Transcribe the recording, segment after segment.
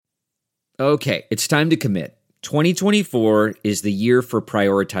Okay, it's time to commit. 2024 is the year for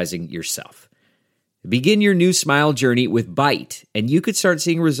prioritizing yourself. Begin your new smile journey with Byte, and you could start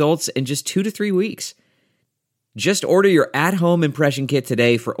seeing results in just 2 to 3 weeks. Just order your at-home impression kit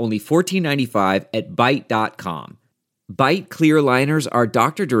today for only $14.95 at Byte.com. Byte clear liners are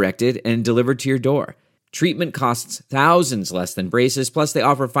doctor-directed and delivered to your door. Treatment costs thousands less than braces, plus they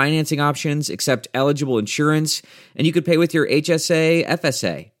offer financing options, accept eligible insurance, and you could pay with your HSA,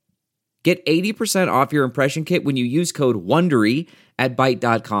 FSA. Get 80% off your impression kit when you use code WONDERY at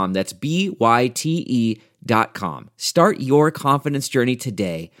Byte.com. That's BYTE.com. Start your confidence journey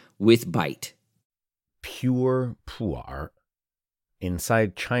today with Byte. Pure pu'er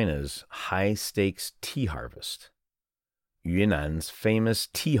inside China's high-stakes tea harvest. Yunnan's famous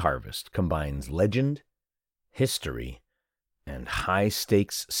tea harvest combines legend, history, and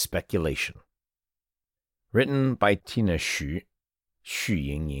high-stakes speculation. Written by Tina Xu, Xu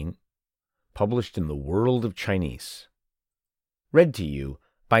Yingying. Published in the World of Chinese. Read to you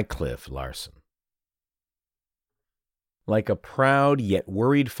by Cliff Larson. Like a proud yet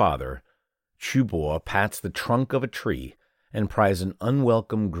worried father, Chu Bo pats the trunk of a tree and pries an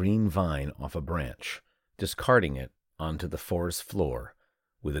unwelcome green vine off a branch, discarding it onto the forest floor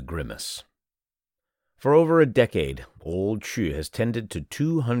with a grimace. For over a decade, old Chu has tended to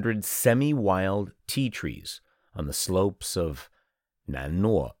 200 semi-wild tea trees on the slopes of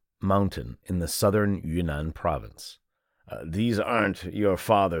Nannuo Mountain in the southern Yunnan province. These aren't your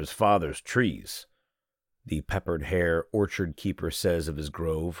father's trees, the peppered hair orchard keeper says of his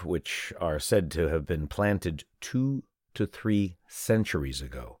grove, which are said to have been planted 2 to 3 centuries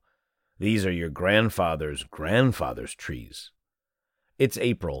ago. These are your grandfather's trees. It's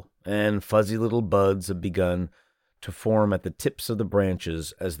April, and fuzzy little buds have begun to form at the tips of the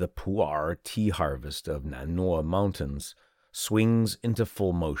branches as the pu'er tea harvest of Nannuo Mountains swings into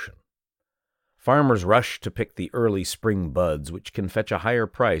full motion. Farmers rush to pick the early spring buds, which can fetch a higher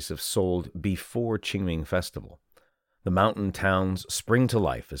price if sold before Qingming Festival. The mountain towns spring to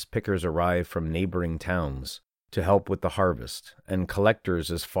life as pickers arrive from neighboring towns to help with the harvest, and collectors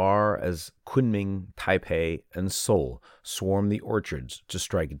as far as Kunming, Taipei, and Seoul swarm the orchards to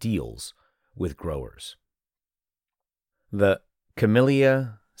strike deals with growers. The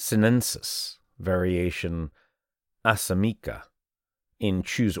Camellia sinensis variation Assamica in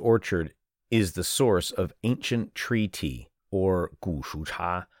Chu's orchard is the source of ancient tree tea, or gu shu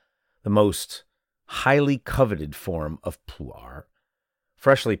cha, the most highly coveted form of pu'er.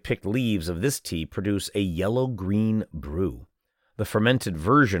 Freshly picked leaves of this tea produce a yellow-green brew. The fermented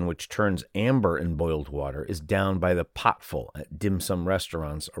version, which turns amber in boiled water, is down by the potful at dim sum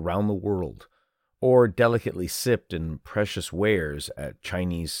restaurants around the world, or delicately sipped in precious wares at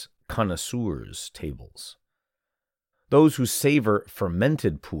Chinese connoisseurs' tables. Those who savor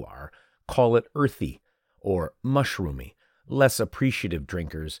fermented pu'er call it earthy or mushroomy. Less appreciative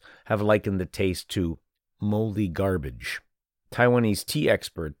drinkers have likened the taste to moldy garbage. Taiwanese tea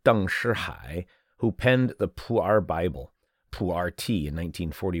expert Deng Shihai, who penned the Pu'er Bible, Pu'er Tea, in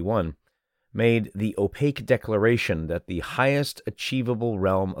 1941, made the opaque declaration that the highest achievable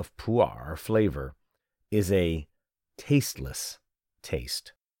realm of pu'er flavor is a tasteless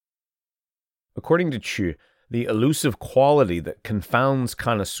taste. According to Chu, the elusive quality that confounds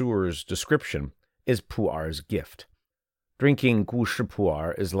connoisseurs' description is pu'er's gift. Drinking gu shi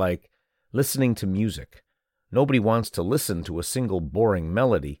pu'er is like listening to music. Nobody wants to listen to a single boring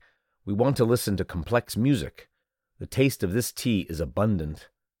melody. We want to listen to complex music. The taste of this tea is abundant,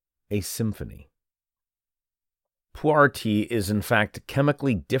 a symphony. Pu'er tea is in fact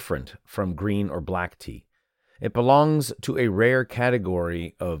chemically different from green or black tea. It belongs to a rare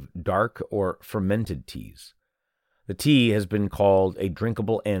category of dark or fermented teas. The tea has been called a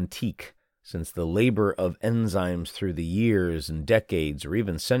drinkable antique since the labor of enzymes through the years and decades or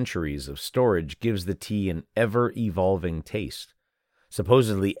even centuries of storage gives the tea an ever-evolving taste,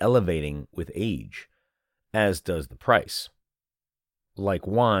 supposedly elevating with age, as does the price. Like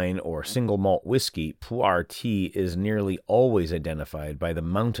wine or single malt whiskey, pu'er tea is nearly always identified by the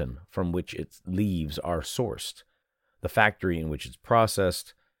mountain from which its leaves are sourced, the factory in which it's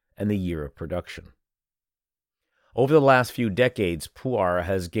processed, and the year of production. Over the last few decades, pu'er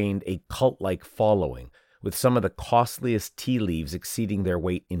has gained a cult-like following, with some of the costliest tea leaves exceeding their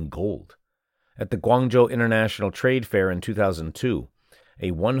weight in gold. At the Guangzhou International Trade Fair in 2002,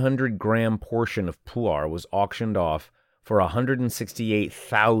 a 100-gram portion of pu'er was auctioned off for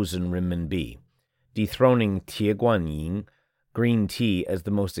 168,000 renminbi, dethroning Tieguanyin green tea as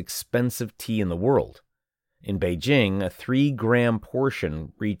the most expensive tea in the world. In Beijing, a 3-gram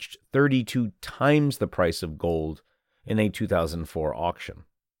portion reached 32 times the price of gold in a 2004 auction.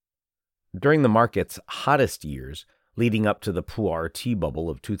 During the market's hottest years, leading up to the Pu'er tea bubble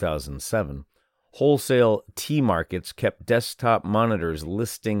of 2007, wholesale tea markets kept desktop monitors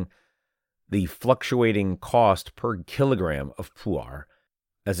listing the fluctuating cost per kilogram of pu'er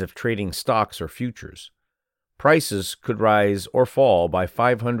as if trading stocks or futures. Prices could rise or fall by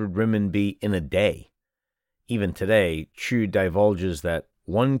 500 renminbi in a day. Even today, Chu divulges that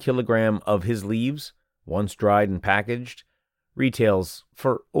 1 kilogram of his leaves, once dried and packaged, retails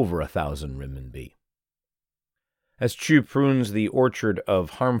for over 1,000 renminbi. As Chu prunes the orchard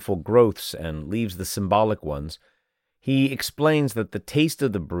of harmful growths and leaves the symbolic ones, he explains that the taste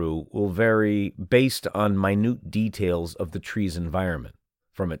of the brew will vary based on minute details of the tree's environment,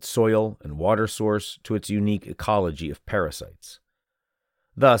 from its soil and water source to its unique ecology of parasites.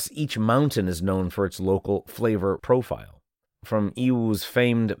 Thus, each mountain is known for its local flavor profile, from Yiwu's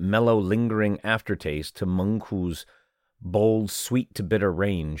famed mellow lingering aftertaste to Mengku's bold sweet-to-bitter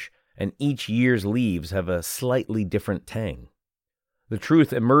range, and each year's leaves have a slightly different tang. The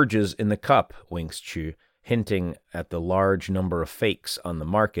truth emerges in the cup, winks Chu, hinting at the large number of fakes on the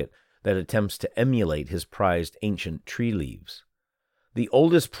market that attempts to emulate his prized ancient tree leaves. The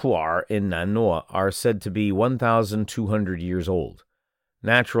oldest pu'er in Nanoa are said to be 1,200 years old.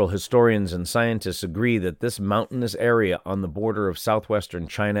 Natural historians and scientists agree that this mountainous area on the border of southwestern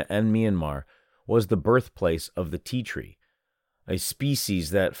China and Myanmar was the birthplace of the tea tree, a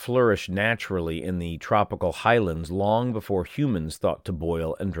species that flourished naturally in the tropical highlands long before humans thought to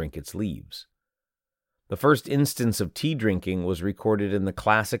boil and drink its leaves. The first instance of tea drinking was recorded in the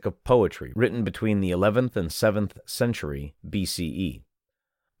classic of poetry, written between the 11th and 7th century BCE.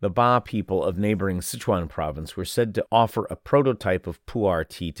 The Ba people of neighboring Sichuan province were said to offer a prototype of pu'er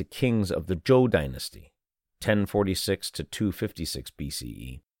tea to kings of the Zhou dynasty, 1046 to 256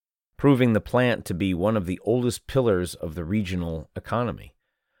 BCE, proving the plant to be one of the oldest pillars of the regional economy.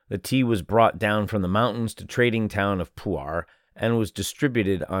 The tea was brought down from the mountains to trading town of Pu'er and was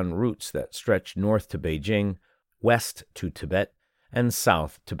distributed on routes that stretched north to Beijing, west to Tibet, and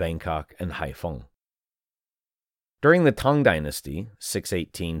south to Bangkok and Haiphong. During the Tang Dynasty,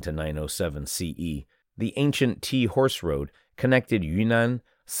 618 to 907 CE, the ancient tea horse road connected Yunnan,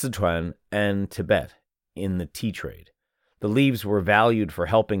 Sichuan, and Tibet in the tea trade. The leaves were valued for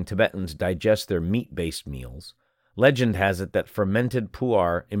helping Tibetans digest their meat-based meals. Legend has it that fermented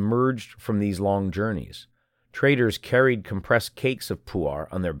pu'er emerged from these long journeys. Traders carried compressed cakes of pu'er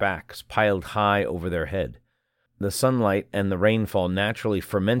on their backs, piled high over their head. The sunlight and the rainfall naturally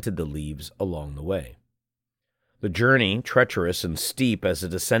fermented the leaves along the way. The journey, treacherous and steep as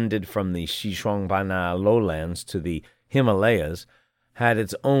it ascended from the Xishuangbanna lowlands to the Himalayas, had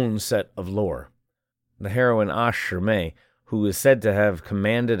its own set of lore. The heroine Ah Shimei, who is said to have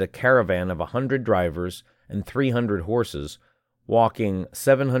commanded a caravan of 100 drivers and 300 horses, walking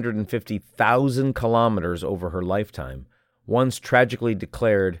 750,000 kilometers over her lifetime, once tragically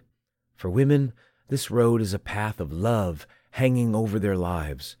declared, "For women, this road is a path of love hanging over their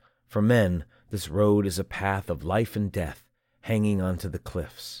lives. For men, this road is a path of life and death hanging onto the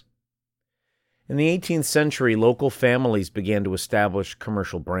cliffs." In the 18th century, local families began to establish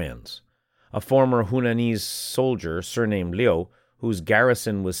commercial brands. A former Hunanese soldier, surnamed Liu, whose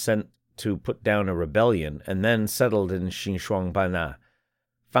garrison was sent to put down a rebellion and then settled in Xishuangbanna,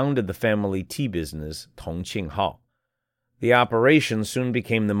 founded the family tea business Tongqing Hao. The operation soon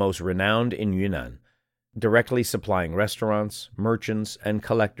became the most renowned in Yunnan, directly supplying restaurants, merchants, and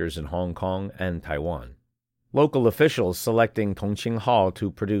collectors in Hong Kong and Taiwan. Local officials selecting Tongqing Hao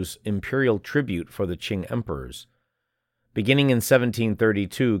to produce imperial tribute for the Qing emperors. Beginning in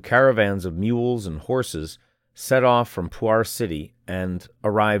 1732, caravans of mules and horses set off from Pu'er City and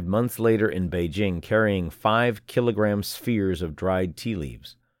arrived months later in Beijing carrying 5-kilogram spheres of dried tea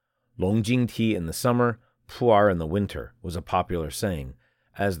leaves. Longjing tea in the summer, Pu'er in the winter, was a popular saying,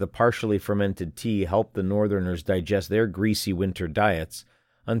 as the partially fermented tea helped the northerners digest their greasy winter diets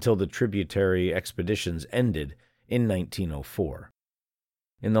until the tributary expeditions ended in 1904.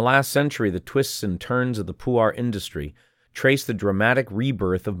 In the last century, the twists and turns of the Pu'er industry trace the dramatic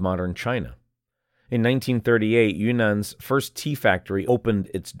rebirth of modern China. In 1938, Yunnan's first tea factory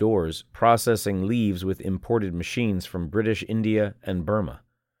opened its doors, processing leaves with imported machines from British India and Burma.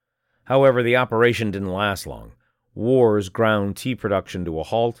 However, the operation didn't last long. Wars ground tea production to a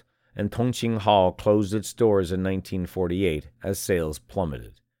halt, and Tongqing Hao closed its doors in 1948 as sales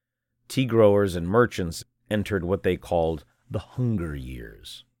plummeted. Tea growers and merchants entered what they called the Hunger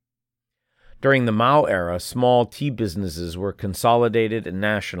Years. During the Mao era, small tea businesses were consolidated and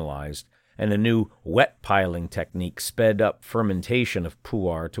nationalized, and a new wet piling technique sped up fermentation of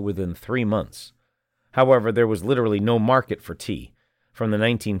pu'er to within 3 months. However, there was literally no market for tea. From the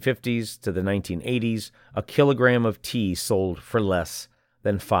 1950s to the 1980s, a kilogram of tea sold for less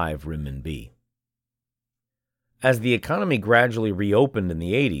than 5 renminbi. As the economy gradually reopened in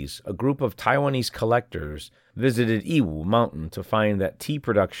the 80s, a group of Taiwanese collectors visited Yiwu Mountain to find that tea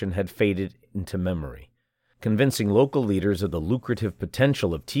production had faded into memory. Convincing local leaders of the lucrative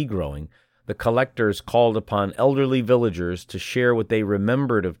potential of tea growing, the collectors called upon elderly villagers to share what they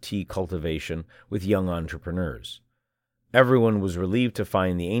remembered of tea cultivation with young entrepreneurs. Everyone was relieved to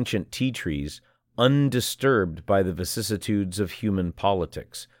find the ancient tea trees undisturbed by the vicissitudes of human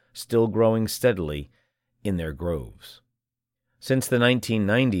politics, still growing steadily in their groves. Since the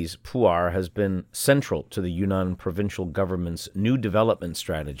 1990s, Pu'er has been central to the Yunnan provincial government's new development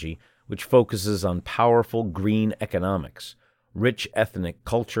strategy, which focuses on powerful green economics, rich ethnic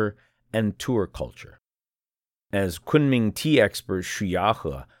culture, and tour culture. As Kunming tea expert Xu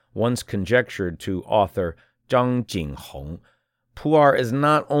Yahe once conjectured to author Zhang Jinghong, Pu'er is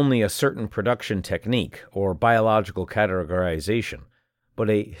not only a certain production technique or biological categorization, but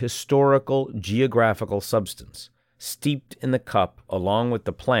a historical geographical substance. Steeped in the cup along with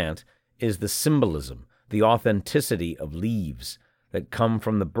the plant is the symbolism, the authenticity of leaves that come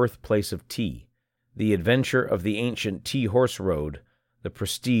from the birthplace of tea, the adventure of the ancient tea horse road, the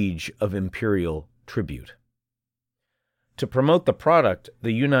prestige of imperial tribute. To promote the product,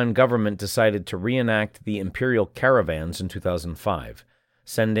 the Yunnan government decided to reenact the imperial caravans in 2005,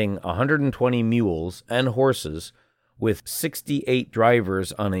 sending 120 mules and horses with 68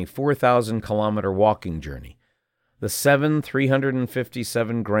 drivers on a 4,000-kilometer walking journey. The 7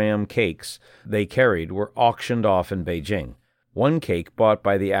 357-gram cakes they carried were auctioned off in Beijing. One cake bought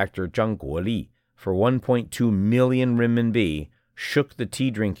by the actor Zhang Guoli for 1.2 million renminbi shook the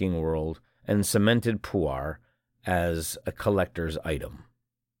tea-drinking world and cemented Pu'er as a collector's item.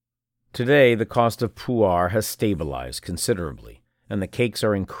 Today, the cost of Pu'er has stabilized considerably, and the cakes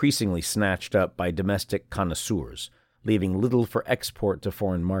are increasingly snatched up by domestic connoisseurs, leaving little for export to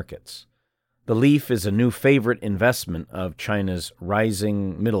foreign markets. The leaf is a new favorite investment of China's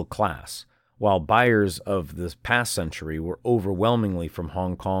rising middle class, while buyers of the past century were overwhelmingly from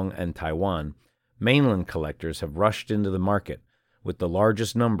Hong Kong and Taiwan. Mainland collectors have rushed into the market, with the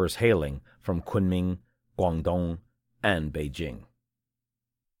largest numbers hailing from Kunming, Guangdong, and Beijing.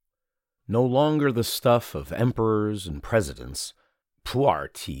 No longer the stuff of emperors and presidents,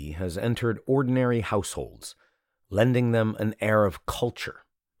 Pu'er tea has entered ordinary households, lending them an air of culture,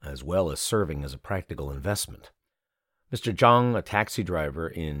 as well as serving as a practical investment. Mr. Zhang, a taxi driver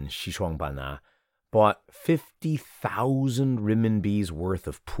in Xishuangbana, bought 50,000 renminbi's worth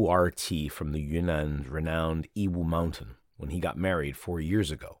of Pu'er tea from the Yunnan's renowned Yiwu Mountain when he got married 4 years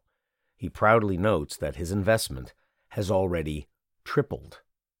ago. He proudly notes that his investment has already tripled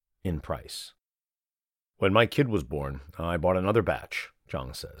in price. When my kid was born, I bought another batch,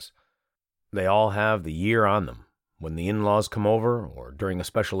 Zhang says. They all have the year on them. When the in-laws come over, or during a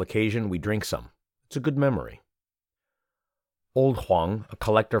special occasion, we drink some. It's a good memory. Old Huang, a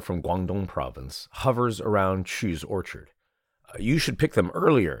collector from Guangdong province, hovers around Chu's orchard. You should pick them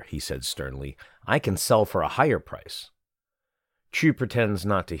earlier, he said sternly. I can sell for a higher price. Chu pretends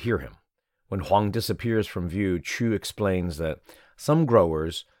not to hear him. When Huang disappears from view, Chu explains that some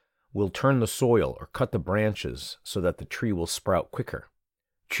growers will turn the soil or cut the branches so that the tree will sprout quicker.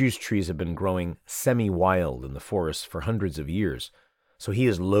 Chu's trees have been growing semi-wild in the forest for hundreds of years, so he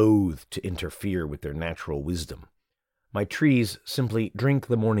is loath to interfere with their natural wisdom. My trees simply drink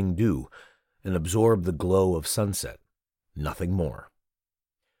the morning dew and absorb the glow of sunset. Nothing more.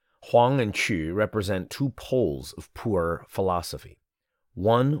 Huang and Chu represent two poles of Pu'er philosophy.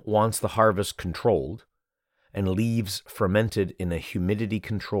 One wants the harvest controlled and leaves fermented in a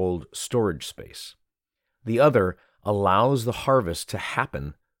humidity-controlled storage space. The other allows the harvest to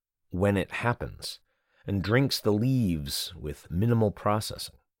happen when it happens and drinks the leaves with minimal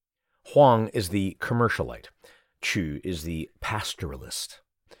processing. Huang is the commercialite. Chu is the pastoralist.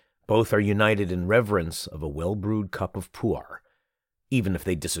 Both are united in reverence of a well-brewed cup of Pu'er, even if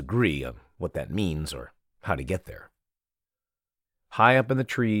they disagree on what that means or how to get there. High up in the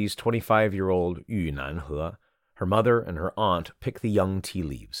trees, 25-year-old Yu Nanhe, her mother and her aunt pick the young tea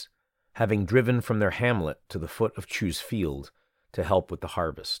leaves, having driven from their hamlet to the foot of Chu's field to help with the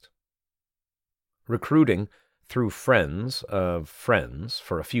harvest. Recruiting through friends of friends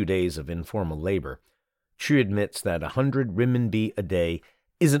for a few days of informal labor, Chu admits that 100 renminbi a day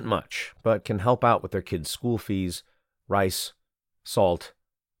isn't much, but can help out with their kids' school fees, rice, salt,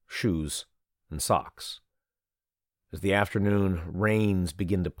 shoes, and socks. As the afternoon rains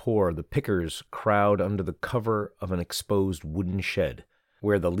begin to pour, the pickers crowd under the cover of an exposed wooden shed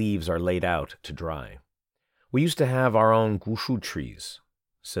where the leaves are laid out to dry. We used to have our own gushu trees,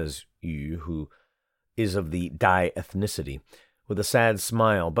 says Yu, who is of the Dai ethnicity, with a sad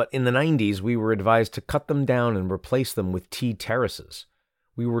smile, but in the 90s we were advised to cut them down and replace them with tea terraces.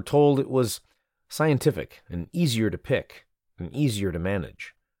 We were told it was scientific and easier to pick and easier to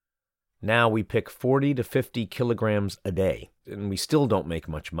manage. Now we pick 40 to 50 kilograms a day, and we still don't make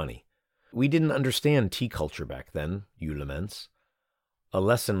much money. We didn't understand tea culture back then, Yu laments. A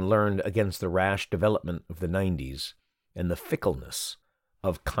lesson learned against the rash development of the 90s and the fickleness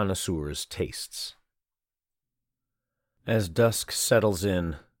of connoisseurs' tastes. As dusk settles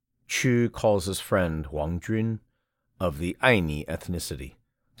in, Chu calls his friend Wang Jun of the Aini ethnicity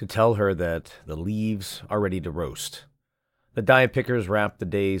to tell her that the leaves are ready to roast. The dye pickers wrap the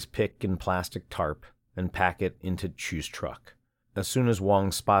day's pick in plastic tarp and pack it into Chu's truck. As soon as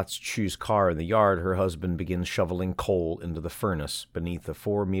Wang spots Chu's car in the yard, her husband begins shoveling coal into the furnace beneath the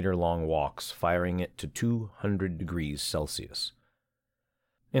 4-meter-long walks, firing it to 200 degrees Celsius.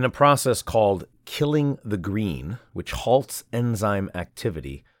 In a process called killing the green, which halts enzyme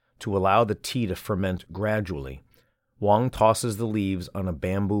activity to allow the tea to ferment gradually, Wang tosses the leaves on a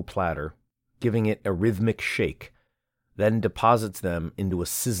bamboo platter, giving it a rhythmic shake, then deposits them into a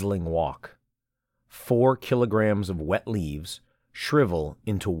sizzling wok. 4 kilograms of wet leaves shrivel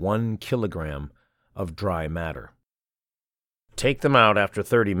into 1 kilogram of dry matter. "Take them out after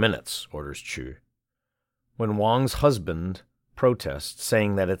 30 minutes, orders Chu. When Wang's husband protests,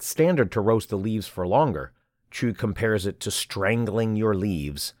 saying that it's standard to roast the leaves for longer, Chu compares it to strangling your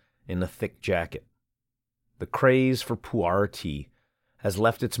leaves in a thick jacket. The craze for pu'er tea has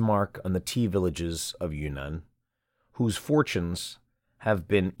left its mark on the tea villages of Yunnan, whose fortunes have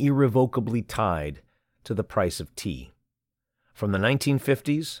been irrevocably tied to the price of tea. From the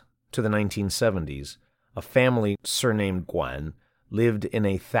 1950s to the 1970s, a family surnamed Guan lived in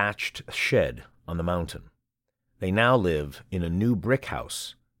a thatched shed on the mountain. They now live in a new brick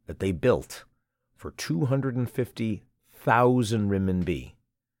house that they built for 250,000 renminbi,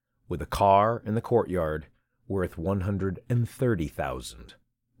 with a car in the courtyard worth 130,000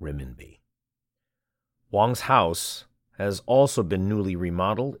 renminbi. Wang's house has also been newly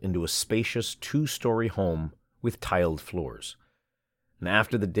remodeled into a spacious 2-story home with tiled floors. And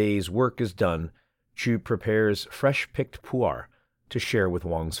after the day's work is done, Chu prepares fresh-picked pu'er to share with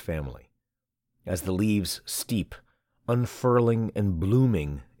Wang's family. As the leaves steep, unfurling and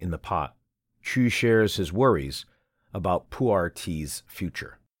blooming in the pot, Chu shares his worries about pu'er tea's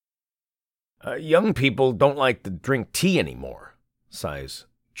future. Young people don't like to drink tea anymore, sighs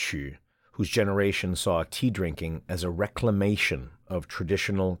Chu, whose generation saw tea drinking as a reclamation of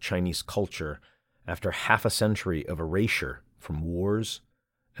traditional Chinese culture after half a century of erasure from wars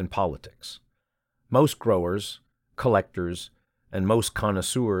and politics. Most growers, collectors, and most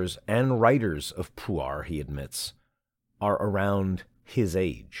connoisseurs and writers of pu'er, he admits, are around his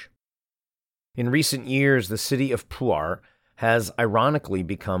age. In recent years, the city of Pu'er has ironically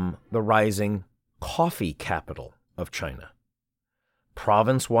become the rising coffee capital of China.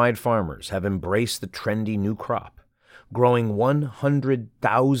 Province-wide farmers have embraced the trendy new crop, growing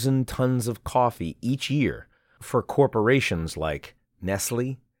 100,000 tons of coffee each year for corporations like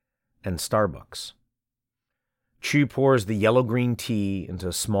Nestle and Starbucks. Chu pours the yellow-green tea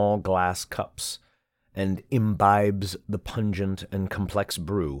into small glass cups and imbibes the pungent and complex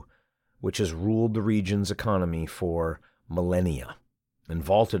brew which has ruled the region's economy for millennia and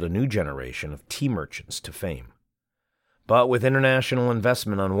vaulted a new generation of tea merchants to fame. But with international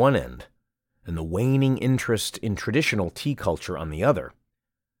investment on one end and the waning interest in traditional tea culture on the other,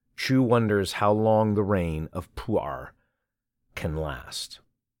 Chu wonders how long the reign of pu'er can last.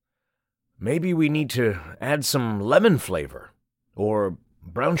 Maybe we need to add some lemon flavor, or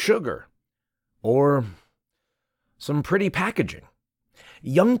brown sugar, or some pretty packaging.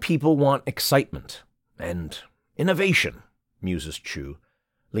 Young people want excitement and innovation, muses Chu,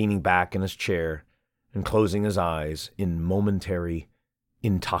 leaning back in his chair and closing his eyes in momentary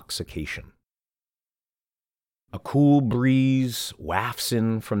intoxication. A cool breeze wafts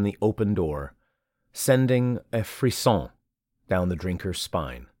in from the open door, sending a frisson down the drinker's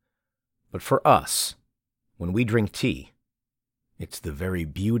spine. But for us, when we drink tea, it's the very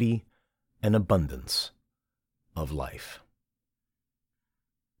beauty and abundance of life.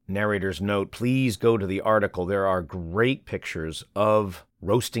 Narrator's note, please go to the article. There are great pictures of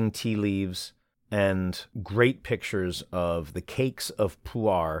roasting tea leaves and great pictures of the cakes of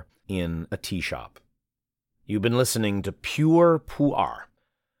pu'er in a tea shop. You've been listening to Pure Pu'er,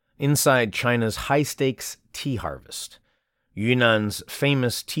 inside China's high-stakes tea harvest. Yunnan's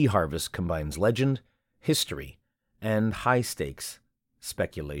famous tea harvest combines legend, history, and high-stakes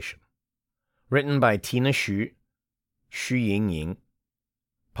speculation. Written by Tina Xu, Xu Yingying.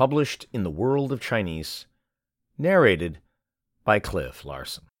 Published in the World of Chinese. Narrated by Cliff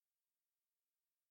Larson.